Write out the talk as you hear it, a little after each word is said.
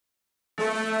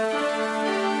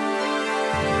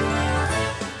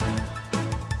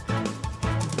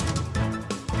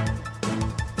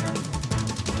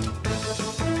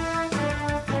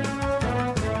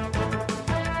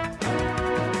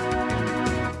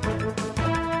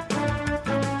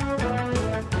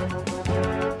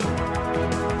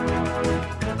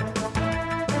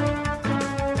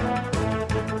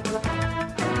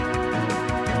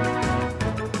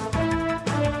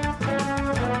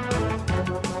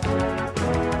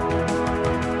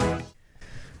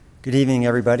Good evening,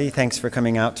 everybody. Thanks for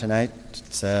coming out tonight.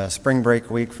 It's a spring break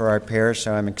week for our parish,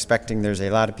 so I'm expecting there's a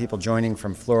lot of people joining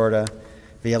from Florida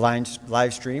via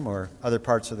live stream or other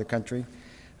parts of the country.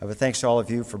 But thanks to all of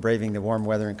you for braving the warm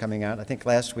weather and coming out. I think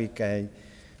last week I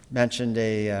mentioned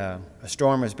a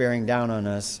storm was bearing down on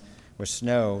us with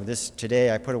snow.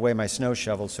 Today I put away my snow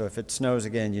shovel, so if it snows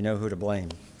again, you know who to blame.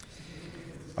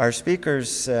 Our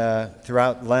speakers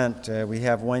throughout Lent, we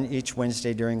have one each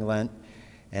Wednesday during Lent,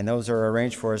 and those are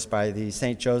arranged for us by the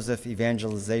St. Joseph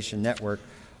Evangelization Network,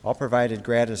 all provided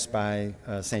gratis by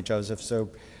St. Joseph. So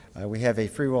we have a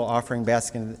free will offering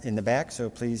basket in the back, so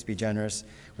please be generous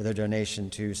with a donation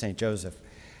to St. Joseph.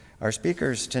 Our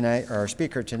speaker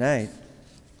tonight,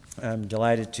 I'm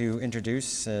delighted to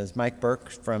introduce, is Mike Burke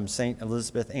from St.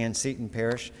 Elizabeth Ann Seton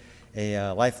Parish,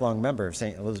 a lifelong member of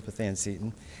St. Elizabeth Ann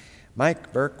Seton.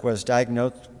 Mike Burke was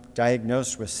diagnosed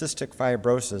with cystic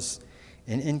fibrosis,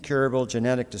 an incurable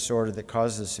genetic disorder that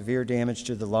causes severe damage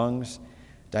to the lungs,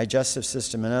 digestive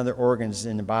system, and other organs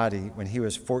in the body when he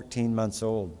was 14 months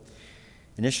old.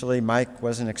 Initially, Mike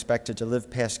wasn't expected to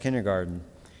live past kindergarten.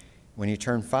 When he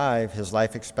turned 5, his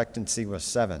life expectancy was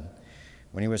 7.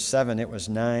 When he was 7, it was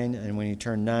 9, and when he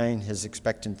turned 9, his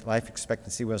life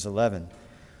expectancy was 11.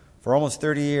 For almost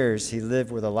 30 years, he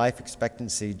lived with a life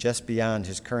expectancy just beyond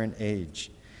his current age.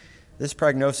 This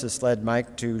prognosis led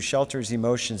Mike to shelter his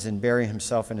emotions and bury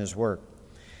himself in his work.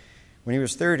 When he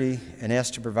was 30 and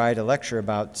asked to provide a lecture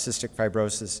about cystic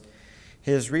fibrosis,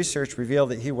 his research revealed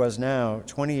that he was now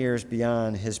 20 years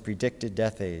beyond his predicted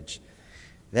death age.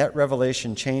 That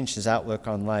revelation changed his outlook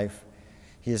on life.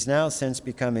 He has now since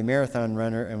become a marathon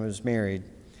runner and was married.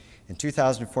 In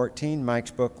 2014,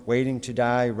 Mike's book, Waiting to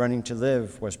Die, Running to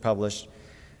Live, was published.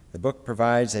 The book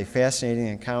provides a fascinating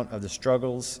account of the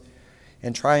struggles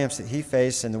and triumphs that he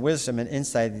faced and the wisdom and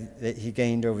insight that he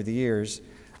gained over the years.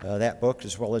 That book,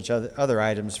 as well as other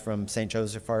items from St.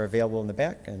 Joseph, are available in the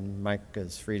back, and Mike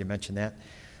is free to mention that.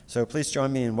 So please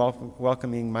join me in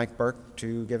welcoming Mike Burke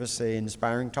to give us an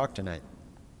inspiring talk tonight.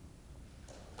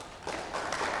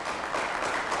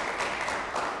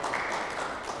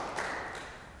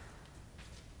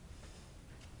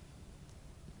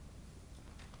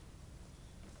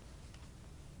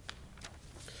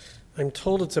 I'm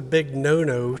told it's a big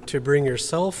no-no to bring your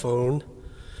cell phone,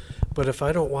 but if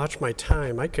I don't watch my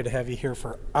time, I could have you here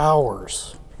for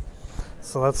hours.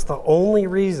 So that's the only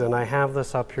reason I have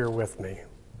this up here with me.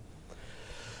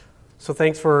 So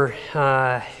thanks for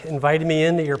inviting me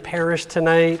into your parish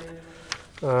tonight.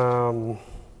 I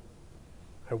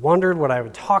wondered what I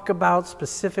would talk about,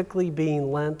 specifically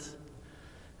being Lent,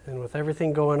 and with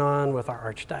everything going on with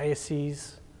our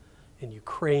archdiocese in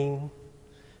Ukraine,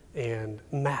 and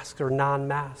masks or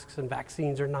non-masks, and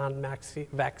vaccines or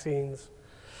non-vaccines.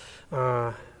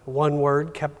 One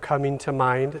word kept coming to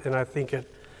mind, and I think it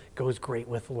goes great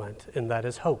with Lent, and that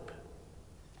is hope.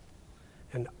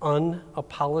 An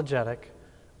unapologetic,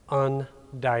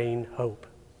 undying hope.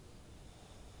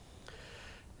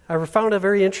 I found a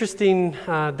very interesting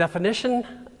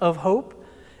definition of hope,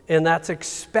 and that's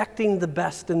expecting the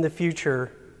best in the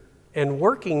future and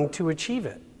working to achieve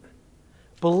it.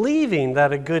 Believing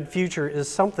that a good future is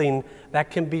something that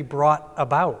can be brought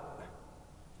about.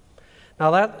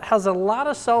 Now that has a lot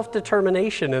of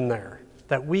self-determination in there,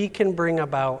 that we can bring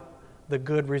about the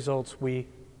good results we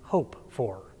hope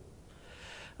for.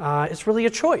 It's really a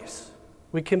choice.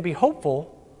 We can be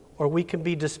hopeful or we can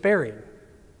be despairing.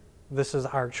 This is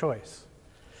our choice.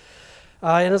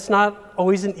 And it's not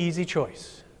always an easy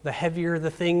choice. The heavier the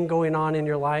thing going on in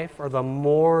your life, or the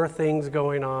more things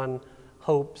going on,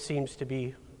 hope seems to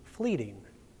be fleeting.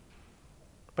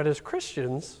 But as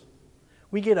Christians,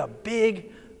 we get a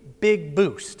big, big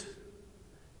boost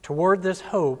toward this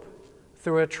hope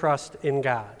through a trust in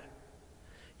God.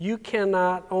 You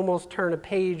cannot almost turn a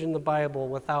page in the Bible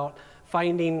without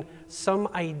finding some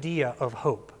idea of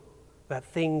hope, that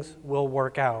things will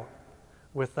work out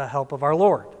with the help of our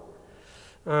Lord.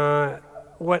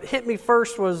 What hit me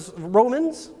first was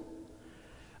Romans.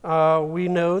 We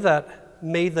know that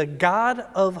may the God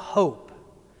of hope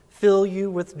fill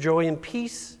you with joy and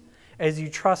peace as you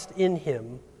trust in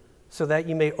him, so that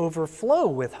you may overflow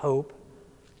with hope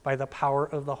by the power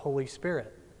of the Holy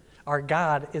Spirit. Our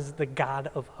God is the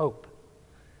God of hope.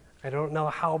 I don't know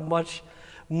how much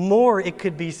more it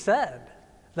could be said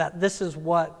that this is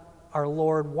what our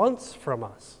Lord wants from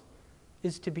us,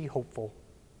 is to be hopeful.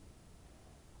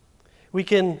 We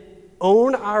can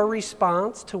own our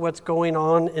response to what's going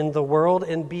on in the world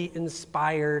and be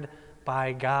inspired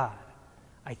by God.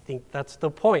 I think that's the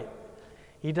point.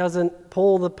 He doesn't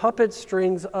pull the puppet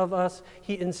strings of us.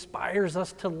 He inspires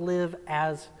us to live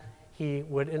as he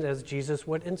would and as Jesus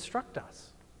would instruct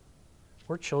us.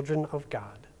 We're children of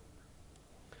God.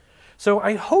 So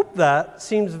I hope that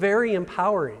seems very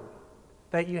empowering,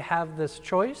 that you have this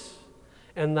choice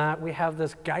and that we have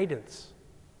this guidance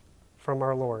from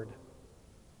our Lord.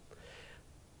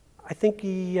 I think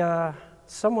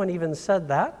someone even said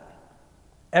that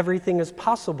everything is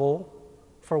possible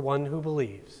for one who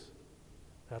believes.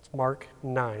 That's Mark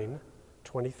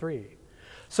 9:23.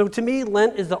 So to me,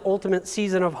 Lent is the ultimate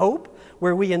season of hope,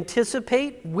 where we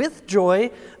anticipate with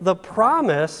joy the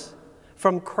promise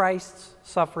from Christ's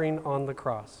suffering on the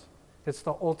cross. It's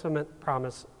the ultimate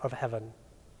promise of heaven.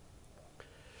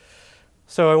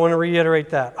 So I want to reiterate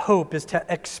that. Hope is to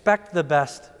expect the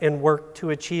best and work to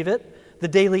achieve it. The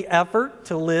daily effort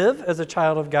to live as a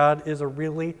child of God is a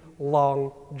really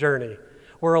long journey.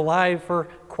 We're alive for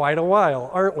quite a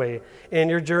while, aren't we? And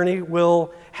your journey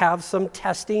will have some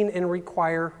testing and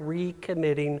require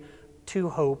recommitting to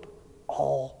hope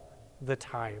all the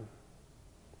time.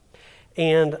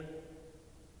 And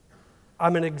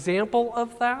I'm an example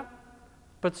of that,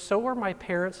 but so are my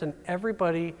parents and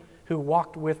everybody who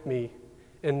walked with me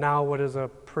in now what is a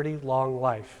pretty long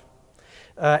life.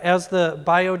 As the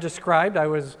bio described, I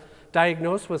was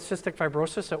diagnosed with cystic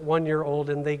fibrosis at 1 year old,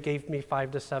 and they gave me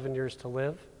 5 to 7 years to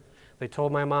live. They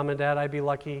told my mom and dad I'd be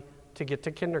lucky to get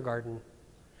to kindergarten.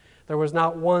 There was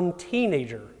not one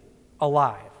teenager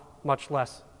alive, much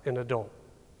less an adult.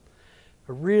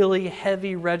 A really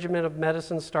heavy regimen of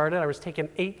medicine started. I was taking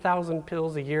 8,000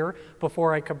 pills a year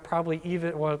before I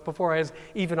was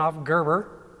even off Gerber.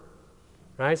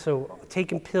 Right? So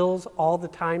taking pills all the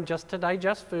time just to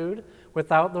digest food.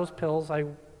 Without those pills, I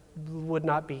would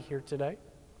not be here today.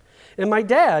 And my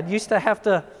dad used to have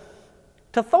to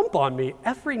thump on me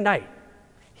every night.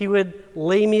 He would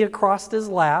lay me across his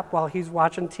lap while he's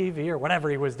watching TV or whatever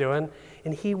he was doing,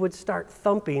 and he would start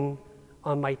thumping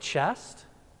on my chest,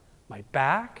 my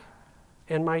back,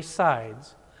 and my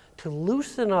sides to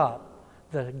loosen up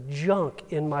the junk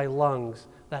in my lungs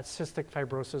that cystic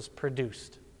fibrosis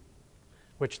produced,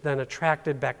 which then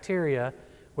attracted bacteria,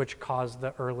 which caused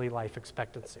the early life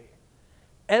expectancy.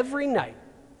 Every night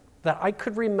that I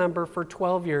could remember for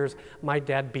 12 years, my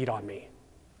dad beat on me.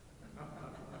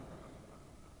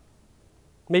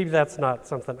 Maybe that's not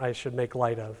something I should make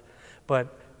light of,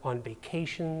 but on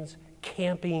vacations,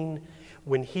 camping,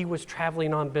 when he was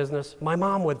traveling on business, my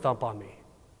mom would thump on me.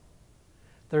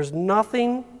 There's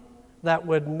nothing that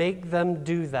would make them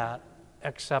do that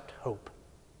except hope.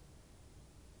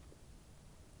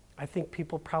 I think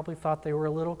people probably thought they were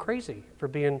a little crazy for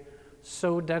being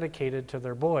so dedicated to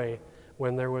their boy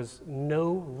when there was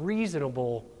no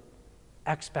reasonable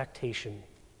expectation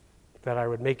that I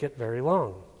would make it very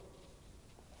long.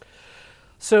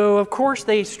 So, of course,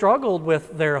 they struggled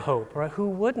with their hope, right? Who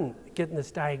wouldn't get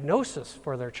this diagnosis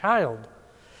for their child?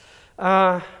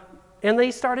 And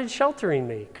they started sheltering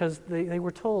me because they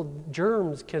were told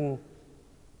germs can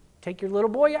take your little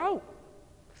boy out.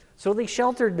 So they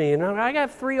sheltered me, and I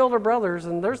have 3 older brothers,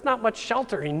 and there's not much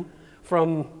sheltering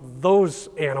from those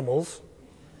animals.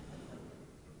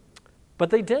 But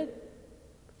they did.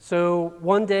 So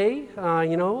one day,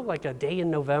 like a day in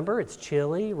November, it's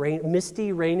chilly,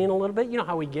 misty, raining a little bit. You know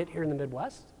how we get here in the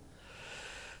Midwest.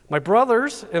 My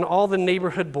brothers and all the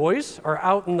neighborhood boys are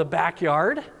out in the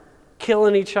backyard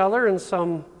killing each other in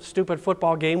some stupid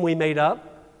football game we made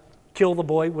up. Kill the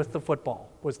boy with the football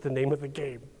was the name of the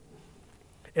game.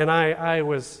 And I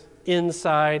was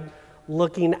inside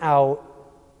looking out,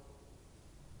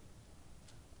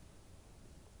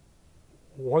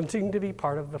 wanting to be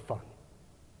part of the fun.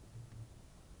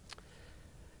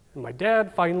 And my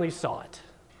dad finally saw it.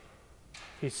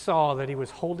 He saw that he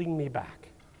was holding me back,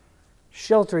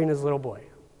 sheltering his little boy.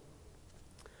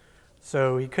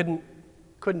 So he couldn't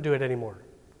do it anymore.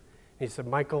 He said,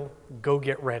 "Michael, go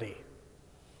get ready."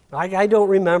 I don't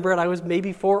remember it. I was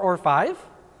maybe 4 or 5.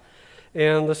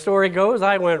 And the story goes,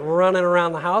 I went running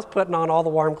around the house, putting on all the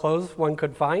warm clothes one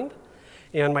could find.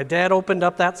 And my dad opened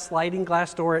up that sliding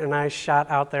glass door, and I shot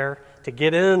out there to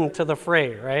get into the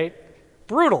fray, right?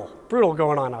 Brutal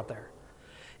going on out there.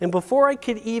 And before I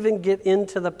could even get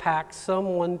into the pack,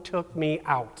 someone took me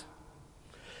out.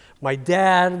 My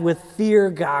dad, with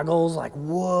fear goggles, like,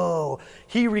 whoa,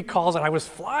 he recalls that I was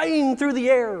flying through the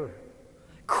air,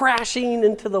 crashing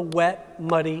into the wet,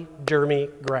 muddy, germy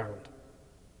ground.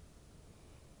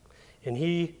 And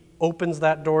he opens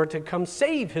that door to come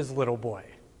save his little boy,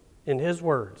 in his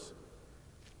words.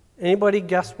 Anybody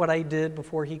guess what I did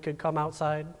before he could come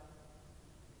outside?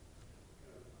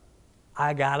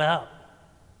 I got up.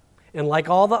 And like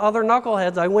all the other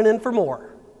knuckleheads, I went in for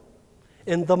more.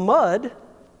 And the mud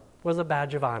was a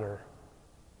badge of honor.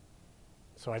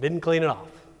 So I didn't clean it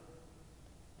off.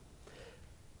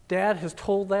 Dad has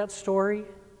told that story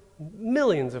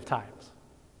millions of times.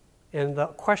 And the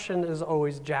question is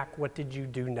always, Jack, what did you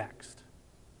do next?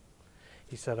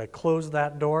 He said, I closed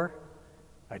that door,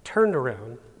 I turned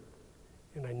around,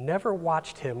 and I never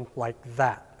watched him like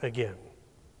that again.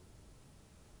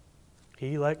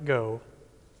 He let go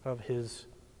of his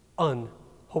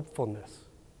unhopefulness.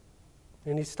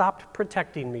 And he stopped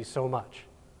protecting me so much.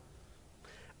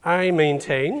 I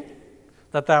maintain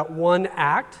that one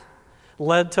act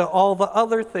led to all the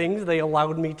other things they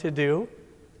allowed me to do,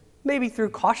 maybe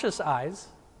through cautious eyes,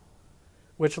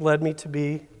 which led me to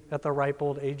be at the ripe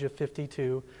old age of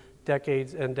 52,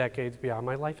 decades and decades beyond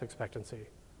my life expectancy,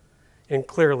 and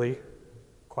clearly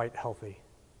quite healthy.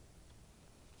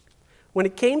 When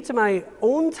it came to my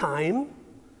own time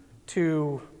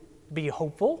to be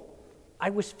hopeful, I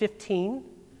was 15,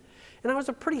 and I was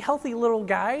a pretty healthy little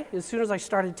guy. As soon as I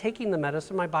started taking the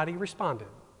medicine, my body responded.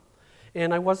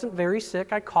 And I wasn't very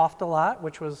sick. I coughed a lot,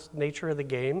 which was nature of the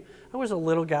game. I was a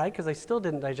little guy because I still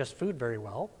didn't digest food very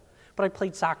well, but I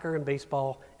played soccer and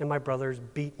baseball, and my brothers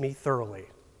beat me thoroughly.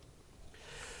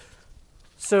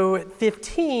 So at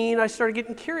 15, I started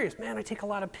getting curious. Man, I take a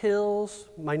lot of pills.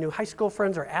 My new high school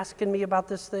friends are asking me about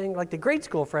this thing. Like the grade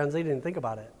school friends, they didn't think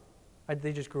about it.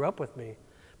 They just grew up with me.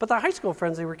 But the high school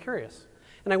friends, they were curious.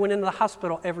 And I went into the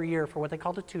hospital every year for what they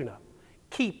called a tune-up.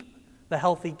 Keep the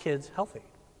healthy kids healthy.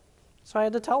 So I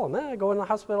had to tell them, I go in the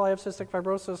hospital, I have cystic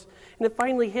fibrosis. And it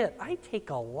finally hit. I take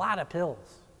a lot of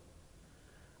pills.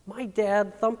 My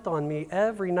dad thumped on me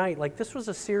every night like this was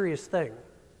a serious thing.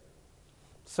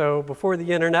 So before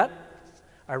the internet,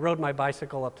 I rode my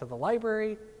bicycle up to the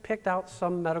library, picked out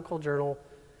some medical journal,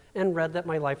 and read that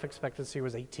my life expectancy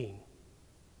was 18.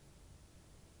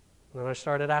 Then I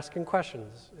started asking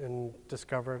questions and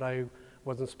discovered I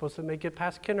wasn't supposed to make it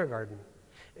past kindergarten,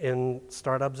 and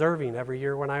start observing every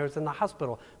year when I was in the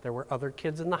hospital. There were other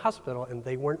kids in the hospital, and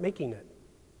they weren't making it.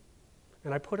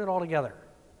 And I put it all together,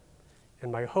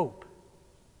 and my hope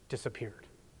disappeared.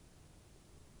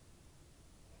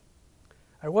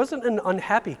 I wasn't an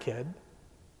unhappy kid.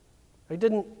 I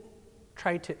didn't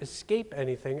try to escape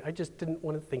anything. I just didn't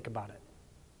want to think about it.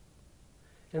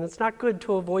 And it's not good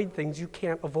to avoid things you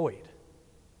can't avoid.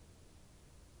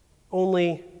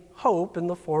 Only hope, in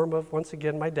the form of, once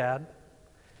again, my dad,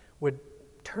 would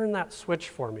turn that switch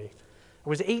for me. I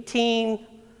was 18,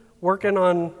 working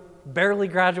on barely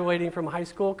graduating from high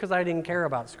school because I didn't care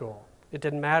about school. It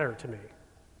didn't matter to me.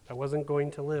 I wasn't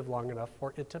going to live long enough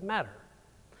for it to matter.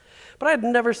 But I had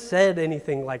never said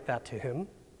anything like that to him.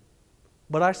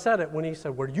 But I said it when he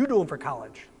said, "What are you doing for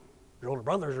college? Your older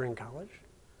brothers are in college."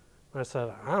 I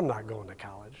said, "I'm not going to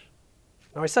college."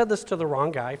 Now, I said this to the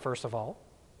wrong guy, first of all.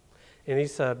 And he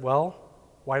said, "Well,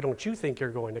 why don't you think you're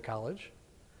going to college?"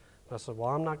 I said, "Well,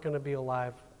 I'm not going to be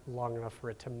alive long enough for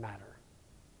it to matter."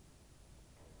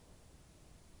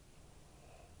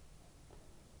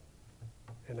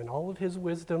 And in all of his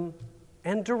wisdom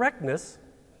and directness,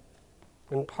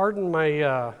 and pardon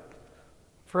my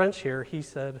French here, he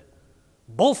said,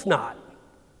 "Bull snot."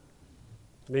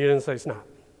 He didn't say snot.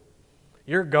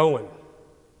 "You're going,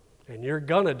 and you're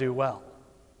going to do well."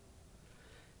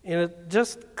 And it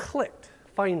just clicked,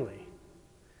 finally.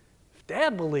 If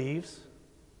Dad believes,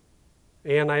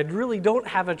 and I really don't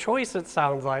have a choice, it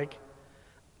sounds like,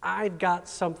 I've got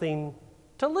something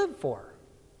to live for.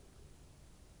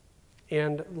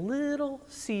 And little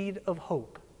seed of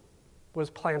hope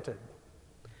was planted.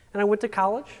 And I went to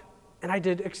college, and I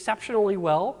did exceptionally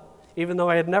well, even though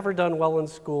I had never done well in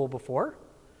school before.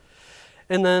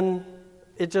 And then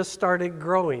it just started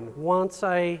growing. Once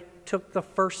I took the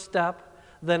first step,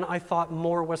 then I thought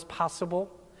more was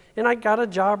possible. And I got a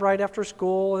job right after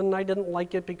school, and I didn't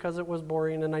like it because it was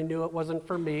boring, and I knew it wasn't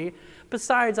for me.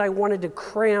 Besides, I wanted to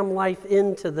cram life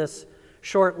into this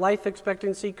short life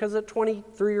expectancy, because at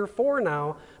 23 or 4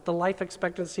 now, the life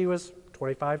expectancy was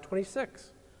 25,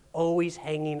 26, always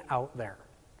hanging out there.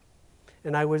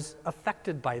 And I was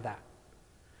affected by that.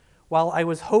 While I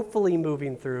was hopefully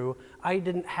moving through, I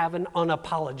didn't have an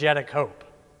unapologetic hope.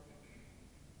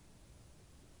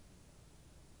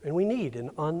 And we need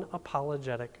an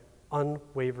unapologetic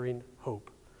unwavering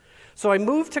hope. So I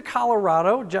moved to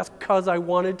Colorado just because I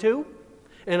wanted to,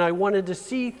 and I wanted to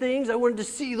see things. I wanted to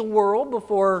see the world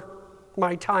before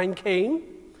my time came,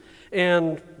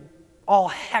 and all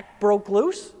heck broke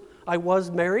loose. I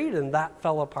was married, and that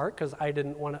fell apart because I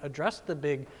didn't want to address the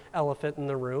big elephant in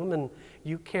the room, and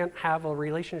you can't have a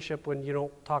relationship when you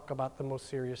don't talk about the most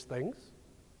serious things.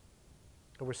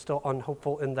 I was still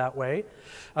unhopeful in that way.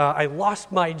 I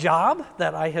lost my job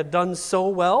that I had done so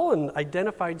well and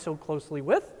identified so closely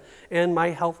with, and my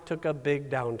health took a big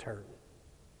downturn.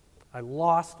 I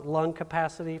lost lung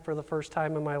capacity for the first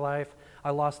time in my life.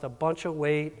 I lost a bunch of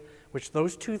weight, which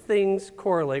those two things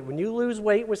correlate. When you lose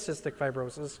weight with cystic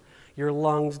fibrosis, your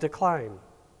lungs decline.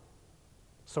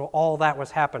 So all that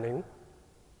was happening.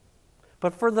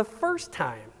 But for the first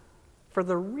time,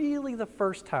 the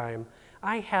first time,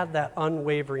 I had that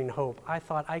unwavering hope. I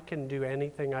thought I can do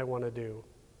anything I want to do.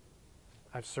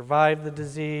 I've survived the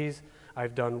disease.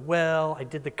 I've done well. I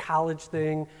did the college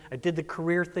thing. I did the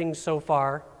career thing so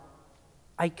far.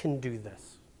 I can do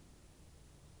this.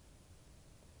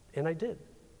 And I did.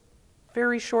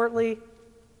 Very shortly,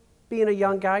 being a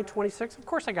young guy, 26, of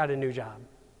course I got a new job.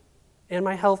 And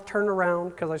my health turned around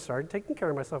because I started taking care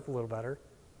of myself a little better.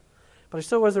 But I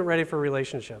still wasn't ready for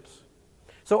relationships.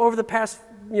 So over the past,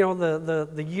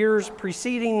 the years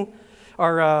preceding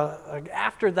or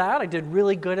after that, I did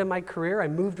really good in my career. I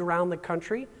moved around the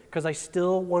country because I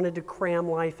still wanted to cram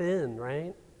life in,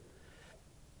 right?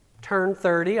 Turned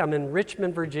 30. I'm in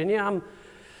Richmond, Virginia. I'm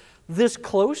this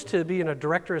close to being a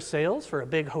director of sales for a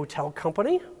big hotel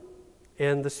company.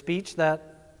 And the speech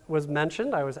that was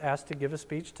mentioned, I was asked to give a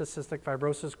speech to cystic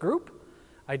fibrosis group.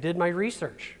 I did my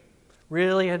research.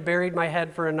 Really had buried my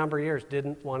head for a number of years.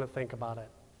 Didn't want to think about it.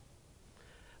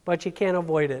 But you can't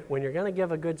avoid it. When you're going to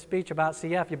give a good speech about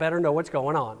CF, you better know what's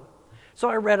going on. So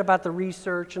I read about the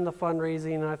research and the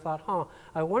fundraising, and I thought,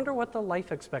 I wonder what the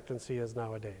life expectancy is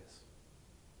nowadays.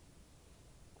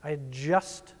 I had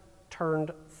just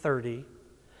turned 30,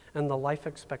 and the life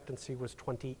expectancy was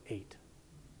 28.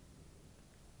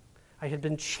 I had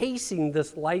been chasing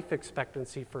this life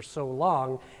expectancy for so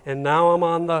long, and now I'm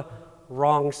on the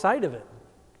wrong side of it.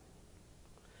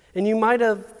 And you might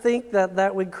have think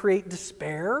that would create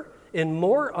despair and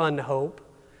more unhope,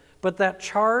 but that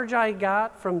charge I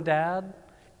got from Dad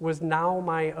was now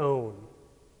my own.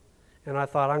 And I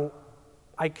thought,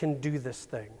 I can do this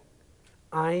thing.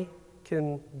 I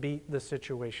can beat the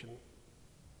situation.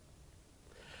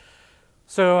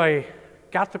 So I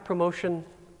got the promotion,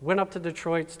 went up to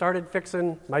Detroit, started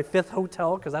fixing my 5th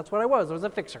hotel, because that's what I was a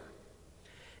fixer.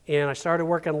 And I started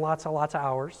working lots of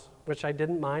hours, which I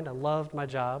didn't mind. I loved my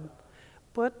job.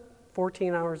 But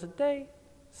 14 hours a day,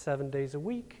 7 days a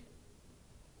week,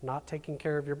 not taking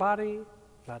care of your body,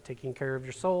 not taking care of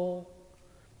your soul,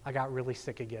 I got really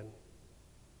sick again.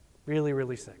 Really,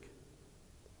 really sick.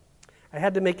 I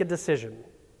had to make a decision.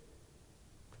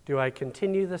 Do I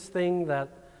continue this thing that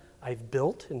I've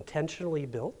built, intentionally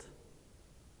built,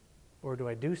 or do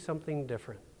I do something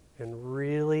different and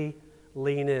really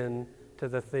lean in to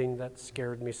the thing that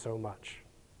scared me so much?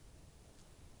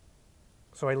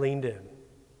 So I leaned in.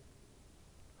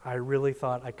 I really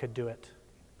thought I could do it,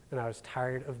 and I was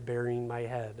tired of burying my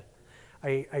head.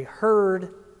 I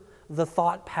heard the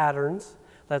thought patterns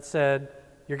that said,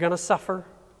 you're going to suffer,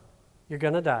 you're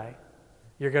going to die,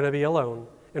 you're going to be alone,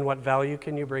 and what value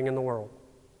can you bring in the world?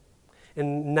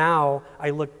 And now I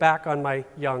look back on my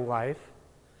young life,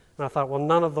 and I thought, well,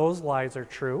 none of those lies are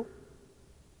true.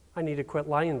 I need to quit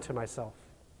lying to myself.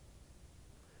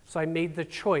 So I made the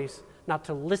choice not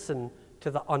to listen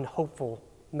to the unhopeful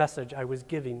message I was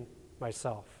giving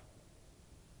myself.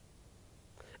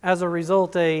 As a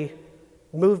result, I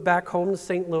moved back home to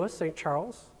St. Louis, St.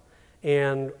 Charles,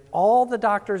 and all the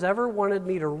doctors ever wanted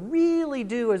me to really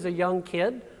do as a young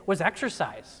kid was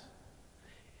exercise.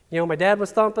 My dad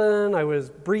was thumping, I was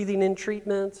breathing in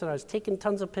treatments, and I was taking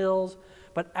tons of pills,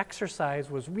 but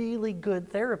exercise was really good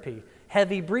therapy.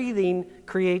 Heavy breathing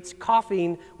creates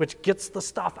coughing, which gets the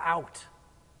stuff out,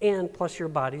 and plus your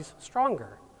body's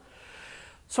stronger.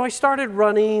 So I started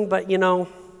running, but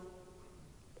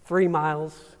 3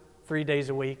 miles, 3 days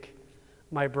a week,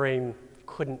 my brain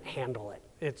couldn't handle it.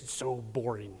 It's so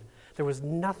boring. There was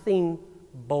nothing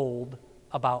bold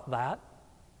about that.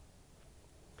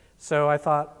 So I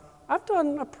thought, I've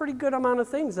done a pretty good amount of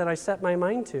things that I set my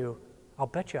mind to. I'll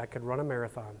bet you I could run a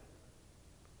marathon.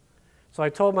 So I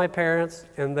told my parents,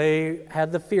 and they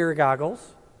had the fear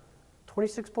goggles,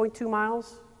 26.2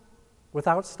 miles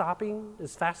without stopping,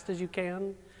 as fast as you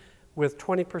can, with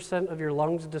 20% of your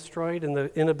lungs destroyed and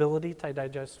the inability to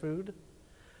digest food.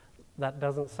 That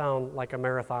doesn't sound like a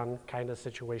marathon kind of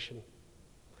situation.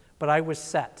 but I was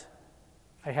set.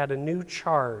 I had a new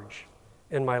charge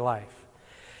in my life.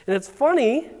 And it's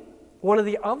funny, one of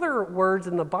the other words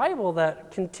in the Bible that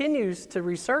continues to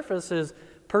resurface is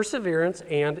perseverance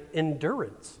and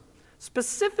endurance.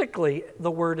 Specifically, the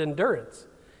word endurance.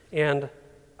 And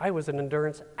I was an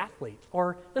endurance athlete,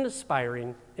 or an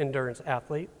aspiring endurance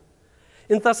athlete.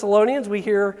 In Thessalonians, we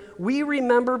hear, "We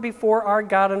remember before our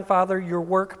God and Father your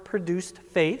work produced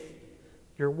faith,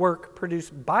 your work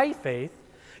produced by faith,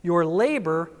 your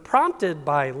labor prompted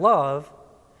by love,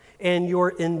 and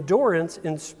your endurance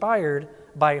inspired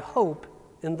by hope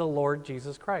in the Lord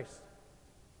Jesus Christ."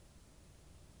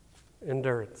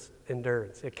 Endurance.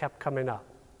 It kept coming up.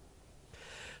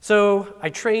 So I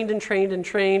trained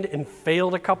and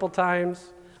failed a couple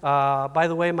times. By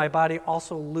the way, my body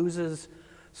also loses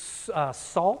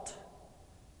salt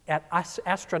at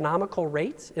astronomical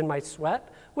rates in my sweat,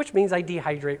 which means I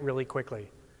dehydrate really quickly.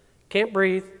 Can't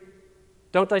breathe,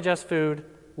 don't digest food,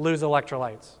 lose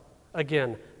electrolytes.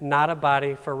 Again, not a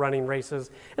body for running races.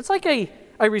 It's like I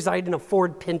reside in a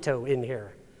Ford Pinto in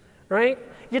here, right?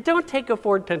 You don't take a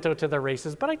Ford Pinto to the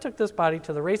races, but I took this body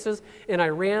to the races, and I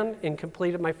ran and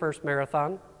completed my first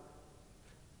marathon.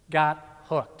 Got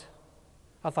hooked.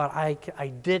 I thought, I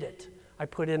did it. I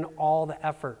put in all the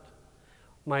effort.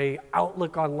 My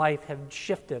outlook on life had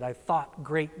shifted. I thought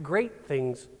great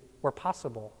things were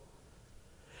possible.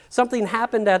 Something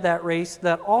happened at that race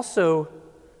that also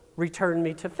returned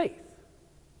me to faith,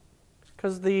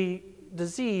 because the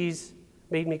disease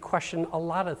made me question a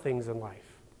lot of things in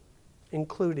life,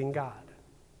 including God.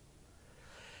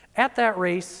 At that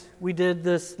race, we did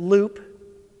this loop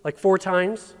like 4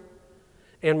 times,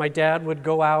 and my dad would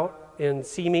go out and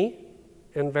see me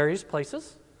in various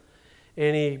places,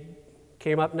 and he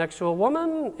came up next to a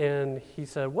woman, and he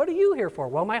said, "What are you here for?"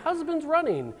 "Well, my husband's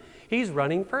running. He's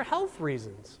running for health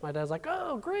reasons." My dad's like,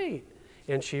 "Oh, great."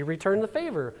 And she returned the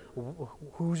favor.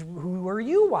 Who are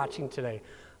you watching today?"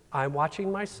 "I'm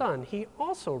watching my son. He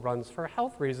also runs for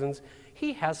health reasons.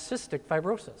 He has cystic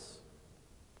fibrosis."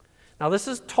 Now, this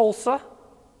is Tulsa.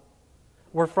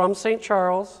 We're from St.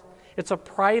 Charles. It's a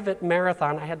private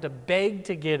marathon. I had to beg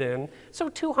to get in. So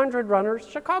 200 runners.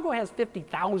 Chicago has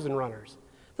 50,000 runners.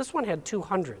 This one had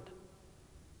 200.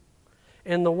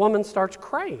 And the woman starts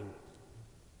crying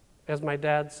as my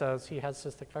dad says he has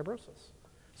cystic fibrosis.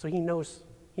 So he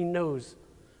knows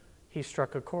he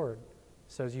struck a chord.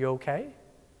 He says, "You okay?"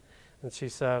 And she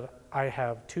said, "I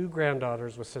have 2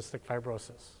 granddaughters with cystic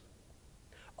fibrosis.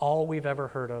 All we've ever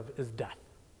heard of is death.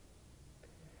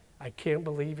 I can't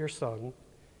believe your son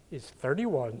is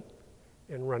 31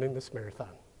 and running this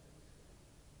marathon."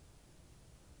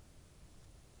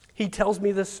 He tells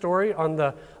me this story on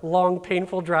the long,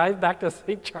 painful drive back to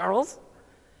St. Charles,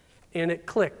 and it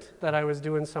clicked that I was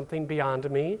doing something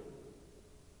beyond me.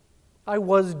 I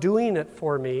was doing it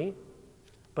for me,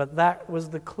 but that was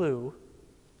the clue.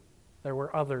 There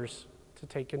were others to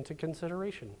take into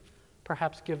consideration,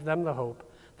 perhaps give them the hope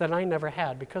that I never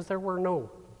had, because there were no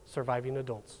surviving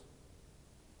adults.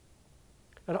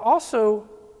 It also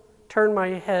turned my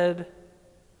head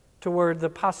toward the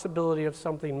possibility of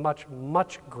something much,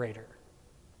 much greater.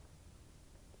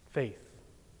 Faith,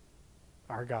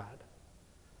 our God.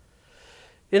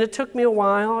 And it took me a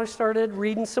while. I started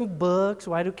reading some books.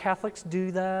 Why do Catholics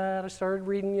do that? I started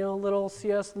reading, little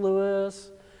C.S.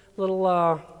 Lewis, little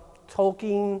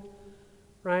Tolkien,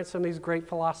 right? Some of these great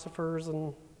philosophers,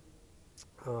 and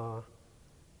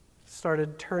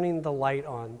started turning the light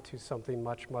on to something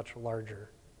much, much larger.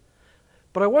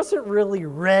 But I wasn't really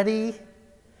ready.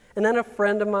 And then a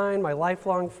friend of mine, my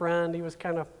lifelong friend, he was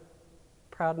kind of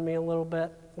proud of me a little bit.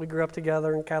 We grew up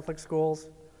together in Catholic schools.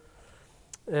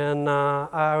 And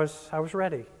I was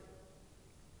ready.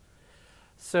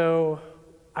 So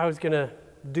I was going to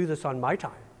do this on my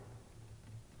time.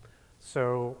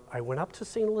 So I went up to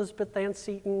St. Elizabeth Ann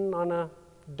Seton on a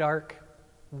dark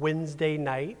Wednesday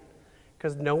night,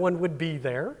 because no one would be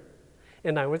there.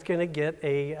 And I was going to get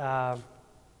a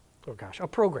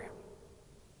program,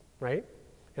 right?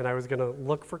 And I was going to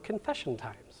look for confession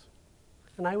times.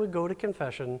 And I would go to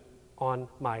confession on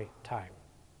my time.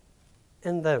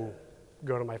 And then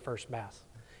go to my first Mass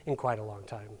in quite a long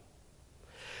time.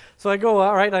 So I go,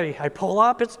 all right, I pull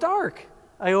up, it's dark.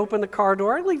 I open the car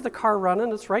door, I leave the car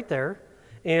running, it's right there.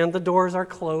 And the doors are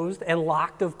closed and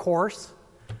locked, of course,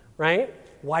 right?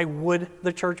 Why would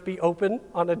the church be open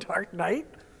on a dark night?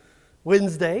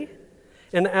 Wednesday.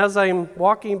 And as I'm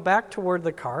walking back toward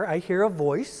the car, I hear a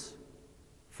voice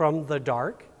from the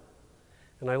dark.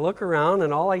 And I look around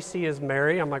and all I see is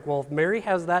Mary. I'm like, well, if Mary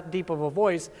has that deep of a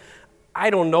voice, I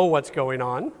don't know what's going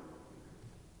on.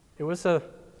 It was a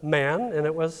man, and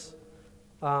it was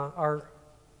our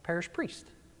parish priest.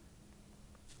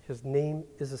 His name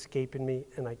is escaping me,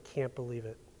 and I can't believe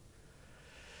it.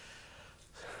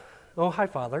 Oh, hi,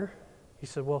 Father. He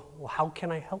said, well, how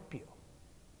can I help you?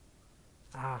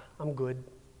 I'm good.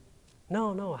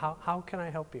 No, how can I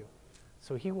help you?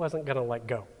 So he wasn't going to let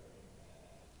go.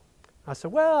 I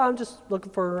said, well, I'm just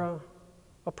looking for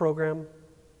a program.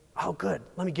 Oh, good.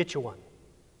 Let me get you one.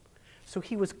 So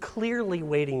he was clearly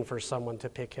waiting for someone to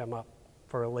pick him up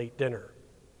for a late dinner.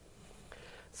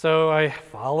 So I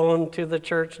follow him to the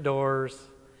church doors.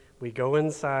 We go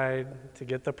inside to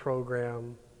get the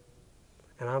program.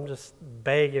 And I'm just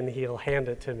begging he'll hand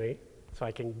it to me so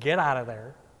I can get out of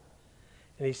there.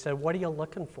 And he said, what are you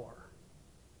looking for?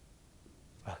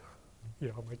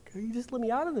 I'm like, you just let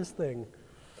me out of this thing.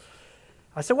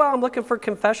 I said, well, I'm looking for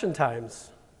confession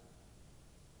times.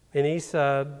 And he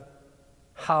said,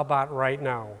 how about right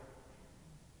now?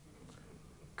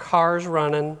 Cars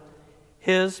running.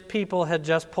 His people had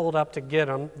just pulled up to get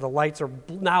him. The lights are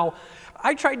now.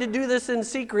 I tried to do this in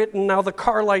secret, and now the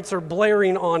car lights are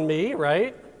blaring on me,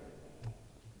 right?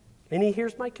 And he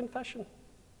hears my confession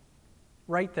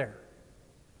right there.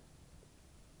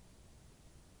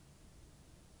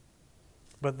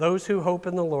 But those who hope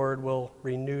in the Lord will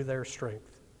renew their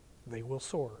strength. They will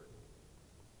soar.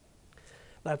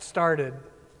 That started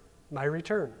my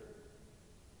return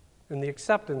and the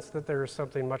acceptance that there is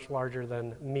something much larger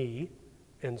than me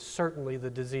and certainly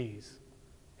the disease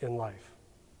in life,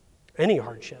 any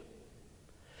hardship.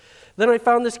 Then I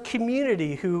found this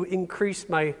community who increased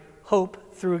my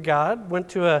hope through God. Went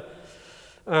to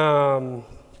a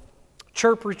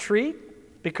chirp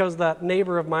retreat because that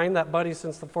neighbor of mine, that buddy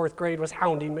since the 4th grade, was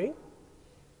hounding me.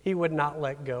 He would not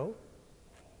let go.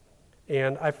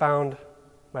 And I found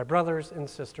my brothers and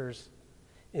sisters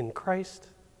in Christ.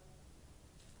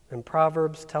 And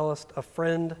Proverbs tell us a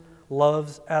friend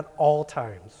loves at all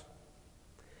times.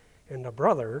 And a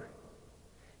brother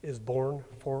is born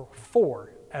for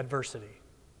adversity.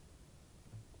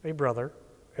 A brother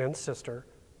and sister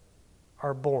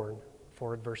are born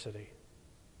for adversity.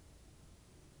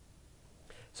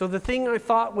 So the thing I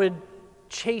thought would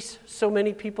chase so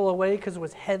many people away because it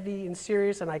was heavy and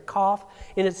serious and I cough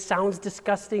and it sounds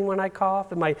disgusting when I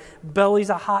cough and my belly's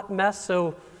a hot mess,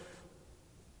 so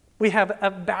we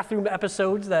have bathroom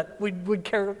episodes that we would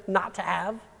care not to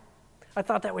have. I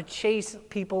thought that would chase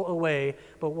people away,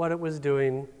 but what it was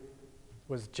doing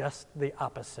was just the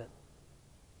opposite.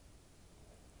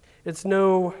 It's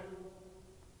no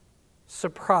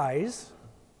surprise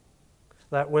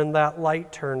that when that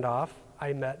light turned off,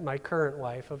 I met my current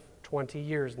wife of 20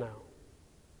 years now.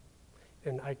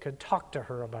 And I could talk to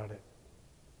her about it.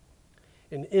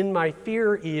 And in my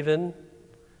fear even,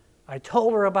 I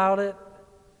told her about it.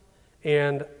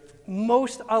 And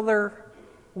most other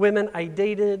women I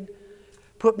dated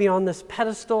put me on this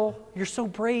pedestal. You're so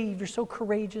brave, you're so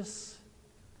courageous.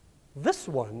 This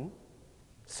one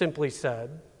simply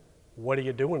said, what are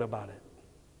you doing about it?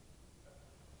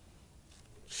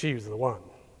 She was the one.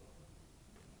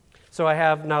 So I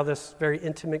have now this very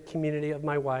intimate community of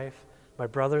my wife, my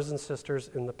brothers and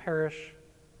sisters in the parish,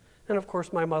 and of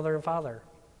course my mother and father,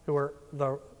 who are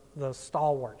the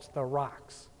stalwarts, the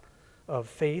rocks of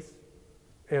faith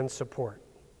and support.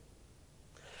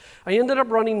 I ended up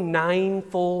running 9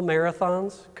 full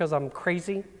marathons because I'm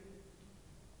crazy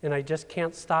and I just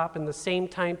can't stop. In the same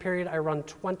time period, I run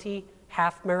 20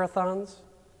 half marathons.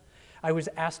 I was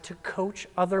asked to coach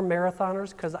other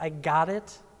marathoners because I got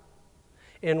it.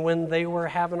 And when they were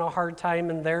having a hard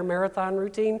time in their marathon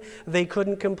routine, they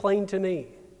couldn't complain to me,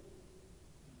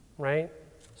 right?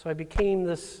 So I became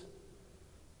this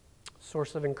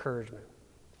source of encouragement.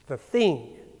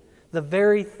 The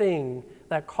very thing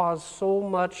that caused so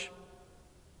much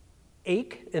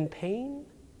ache and pain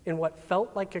and what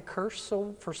felt like a curse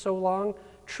for so long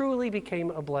truly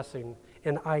became a blessing,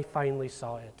 and I finally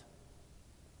saw it.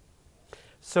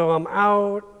 So I'm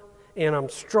out, and I'm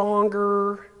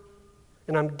stronger,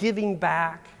 and I'm giving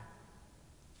back,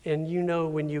 and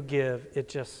when you give, it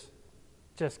just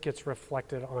gets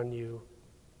reflected on you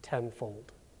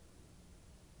tenfold.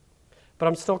 But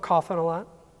I'm still coughing a lot,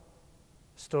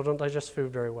 still don't digest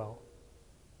food very well,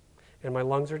 and my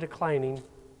lungs are declining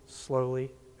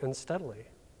slowly and steadily,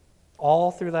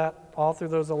 all through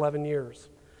those 11 years.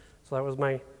 So that was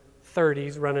my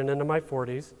 30s running into my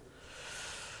 40s.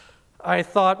 I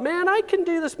thought, man, I can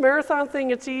do this marathon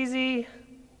thing, it's easy.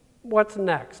 What's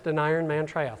next? An Ironman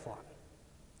triathlon.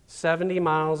 70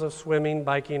 miles of swimming,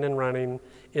 biking, and running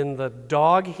in the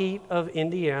dog heat of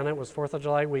Indiana. It was 4th of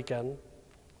July weekend.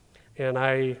 And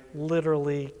I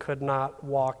literally could not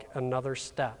walk another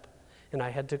step. And I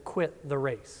had to quit the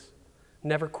race.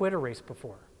 Never quit a race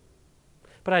before.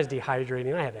 But I was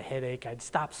dehydrating. I had a headache. I'd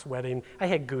stopped sweating. I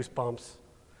had goosebumps.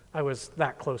 I was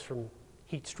that close from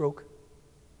heat stroke.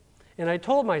 And I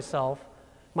told myself,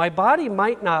 my body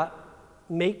might not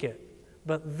make it,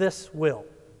 but this will.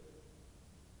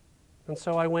 And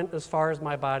so I went as far as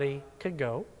my body could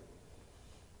go.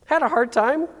 Had a hard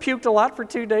time, puked a lot for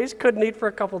 2 days, couldn't eat for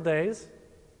a couple days,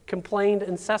 complained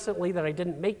incessantly that I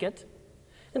didn't make it,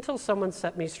 until someone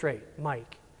set me straight.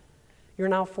 Mike, you're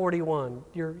now 41.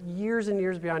 You're years and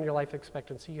years beyond your life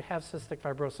expectancy. You have cystic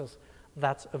fibrosis.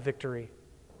 That's a victory.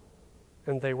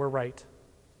 And they were right.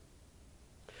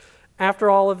 After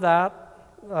all of that,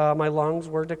 my lungs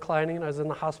were declining. I was in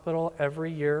the hospital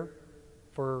every year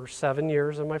for 7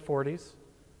 years in my 40s.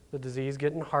 The disease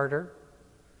getting harder.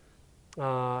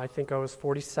 I think I was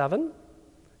 47,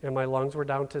 and my lungs were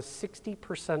down to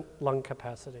 60% lung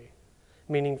capacity,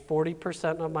 meaning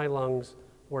 40% of my lungs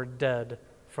were dead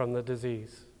from the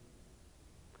disease.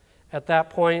 At that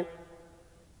point,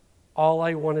 all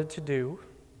I wanted to do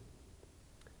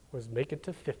was make it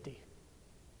to 50.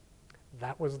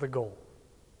 That was the goal.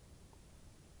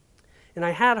 And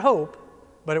I had hope,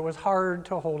 but it was hard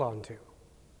to hold on to.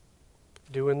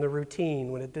 Doing the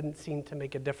routine when it didn't seem to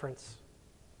make a difference.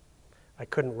 I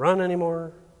couldn't run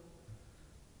anymore,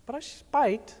 but I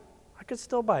biked. I could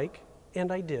still bike,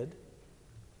 and I did.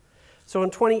 So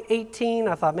in 2018,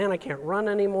 I thought, man, I can't run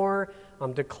anymore.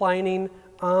 I'm declining.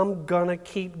 I'm going to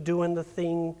keep doing the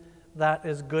thing that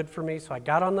is good for me. So I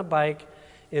got on the bike,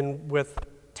 and with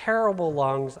terrible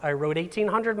lungs, I rode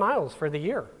 1,800 miles for the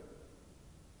year.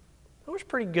 That was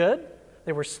pretty good.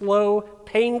 They were slow,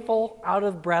 painful,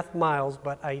 out-of-breath miles,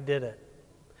 but I did it.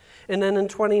 And then in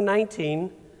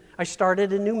 2019, I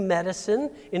started a new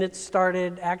medicine, and it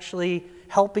started actually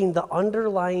helping the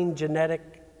underlying genetic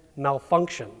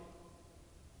malfunction.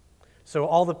 So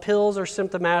all the pills are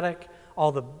symptomatic,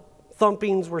 all the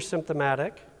thumpings were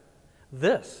symptomatic.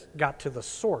 This got to the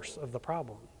source of the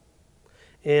problem.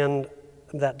 And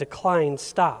that decline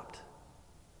stopped,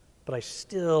 but I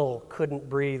still couldn't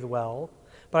breathe well.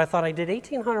 But I thought I did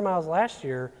 1,800 miles last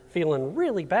year, feeling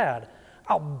really bad.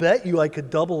 I'll bet you I could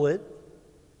double it.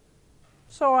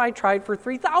 So I tried for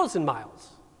 3,000 miles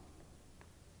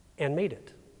and made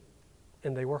it.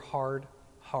 And they were hard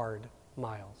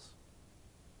miles.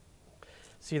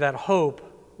 See, that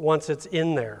hope, once it's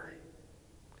in there,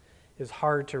 is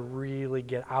hard to really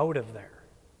get out of there.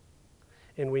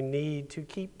 And we need to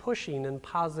keep pushing in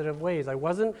positive ways. I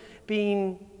wasn't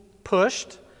being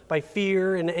pushed by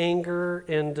fear and anger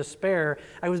and despair.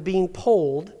 I was being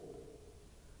pulled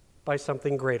by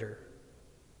something greater.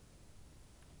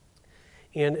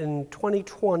 And in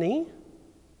 2020,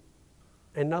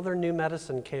 another new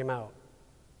medicine came out,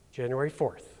 January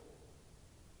 4th.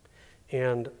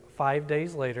 And 5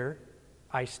 days later,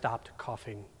 I stopped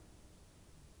coughing.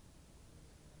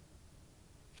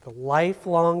 The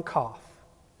lifelong cough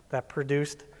that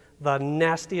produced the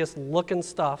nastiest looking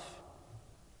stuff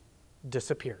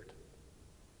disappeared.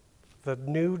 The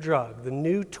new drug, the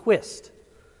new twist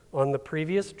on the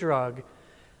previous drug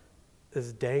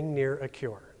is dang near a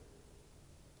cure.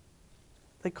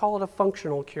 They call it a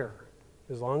functional cure.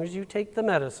 As long as you take the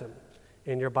medicine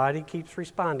and your body keeps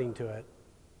responding to it,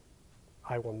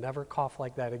 I will never cough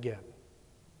like that again.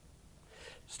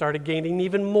 Started gaining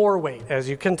even more weight, as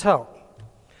you can tell.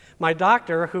 My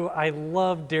doctor, who I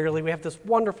love dearly, we have this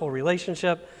wonderful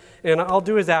relationship, and I'll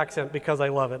do his accent because I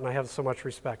love it and I have so much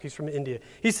respect. He's from India.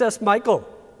 He says, Michael,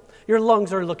 your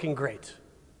lungs are looking great,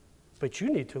 but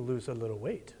you need to lose a little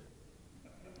weight.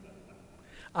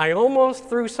 I almost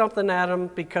threw something at him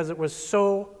because it was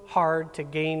so hard to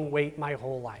gain weight my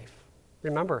whole life.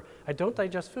 Remember, I don't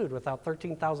digest food without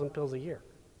 13,000 pills a year.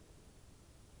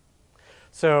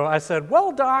 So I said,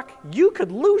 well, Doc, you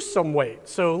could lose some weight,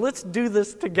 so let's do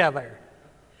this together.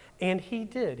 And he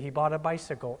did. He bought a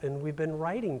bicycle, and we've been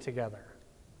riding together.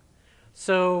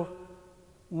 So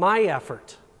my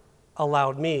effort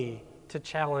allowed me to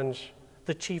challenge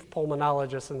the chief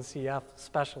pulmonologist and CF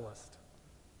specialist.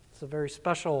 It's a very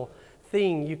special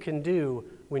thing you can do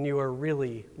when you are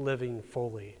really living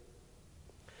fully.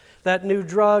 That new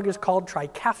drug is called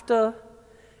Trikafta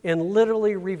and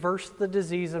literally reversed the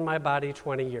disease in my body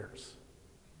 20 years.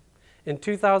 In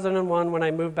 2001, when I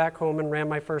moved back home and ran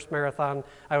my first marathon,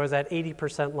 I was at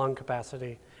 80% lung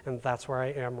capacity, and that's where I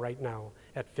am right now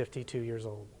at 52 years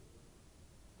old.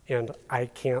 And I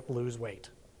can't lose weight.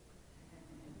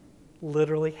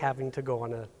 Literally having to go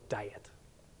on a diet.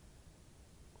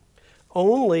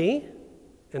 Only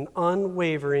an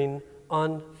unwavering,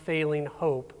 unfailing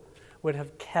hope would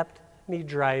have kept me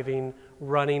driving,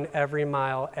 running every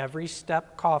mile, every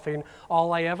step coughing.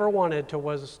 All I ever wanted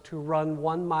was to run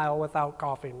 1 mile without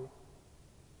coughing.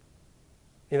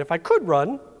 And if I could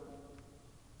run,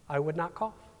 I would not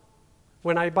cough.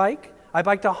 When I biked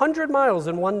 100 miles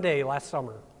in one day last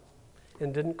summer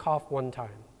and didn't cough one time.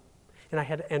 And I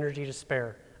had energy to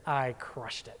spare. I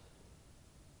crushed it.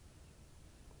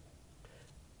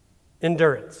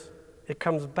 Endurance. It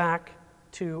comes back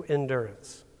to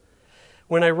endurance.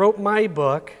 When I wrote my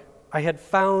book, I had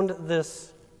found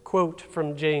this quote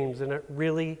from James, and it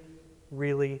really,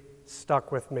 really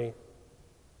stuck with me.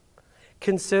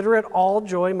 Consider it all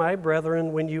joy, my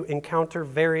brethren, when you encounter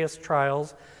various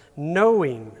trials,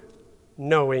 knowing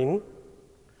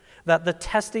that the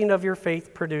testing of your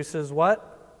faith produces what?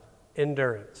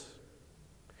 Endurance.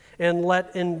 And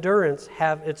let endurance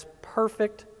have its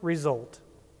perfect result,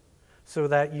 so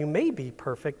that you may be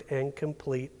perfect and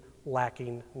complete,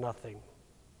 lacking nothing.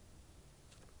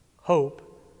 Hope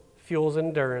fuels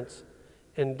endurance.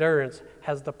 Endurance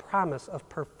has the promise of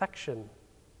perfection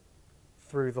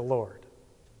through the Lord.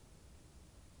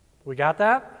 We got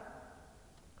that?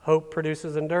 Hope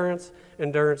produces endurance.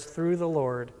 Endurance through the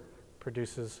Lord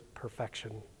produces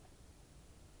perfection.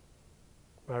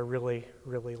 I really,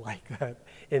 really like that,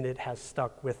 and it has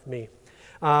stuck with me.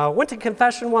 Went to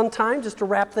confession one time just to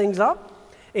wrap things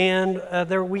up, and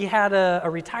there we had a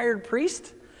retired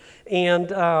priest, and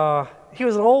he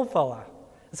was an old fella.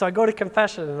 And so I go to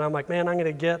confession, and I'm like, man, I'm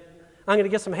gonna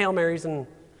get some Hail Marys and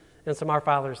some Our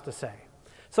Fathers to say.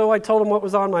 So I told him what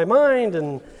was on my mind,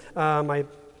 and my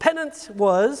penance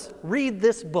was read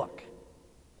this book.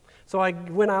 So I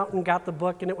went out and got the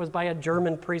book, and it was by a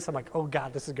German priest. I'm like, oh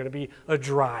God, this is going to be a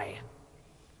dry,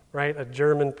 right? A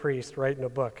German priest writing a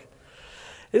book.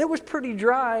 And it was pretty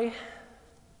dry,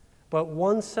 but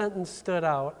one sentence stood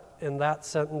out, and that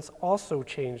sentence also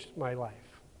changed my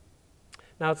life.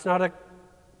 Now, it's not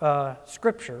a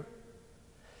scripture,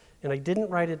 and I didn't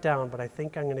write it down, but I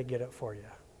think I'm going to get it for you.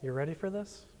 You ready for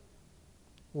this?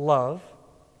 Love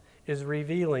is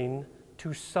revealing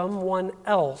to someone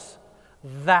else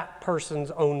that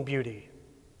person's own beauty.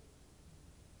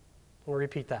 I'll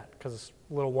repeat that because it's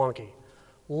a little wonky.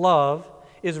 Love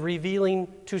is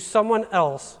revealing to someone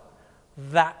else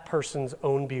that person's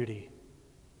own beauty.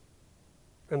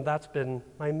 And that's been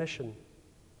my mission.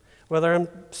 Whether I'm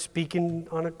speaking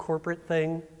on a corporate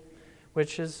thing,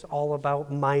 which is all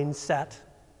about mindset,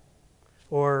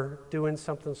 or doing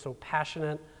something so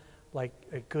passionate like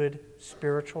a good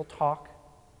spiritual talk,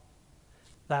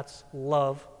 that's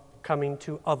love coming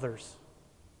to others.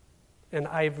 And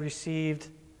I've received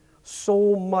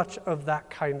so much of that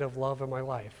kind of love in my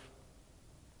life.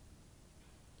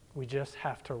 We just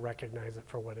have to recognize it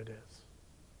for what it is.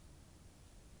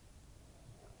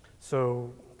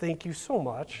 So thank you so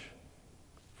much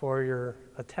for your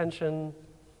attention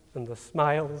and the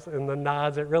smiles and the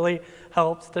nods. It really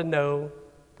helps to know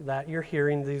that you're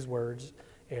hearing these words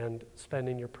and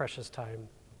spending your precious time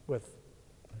with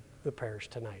the parish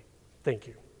tonight. Thank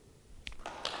you.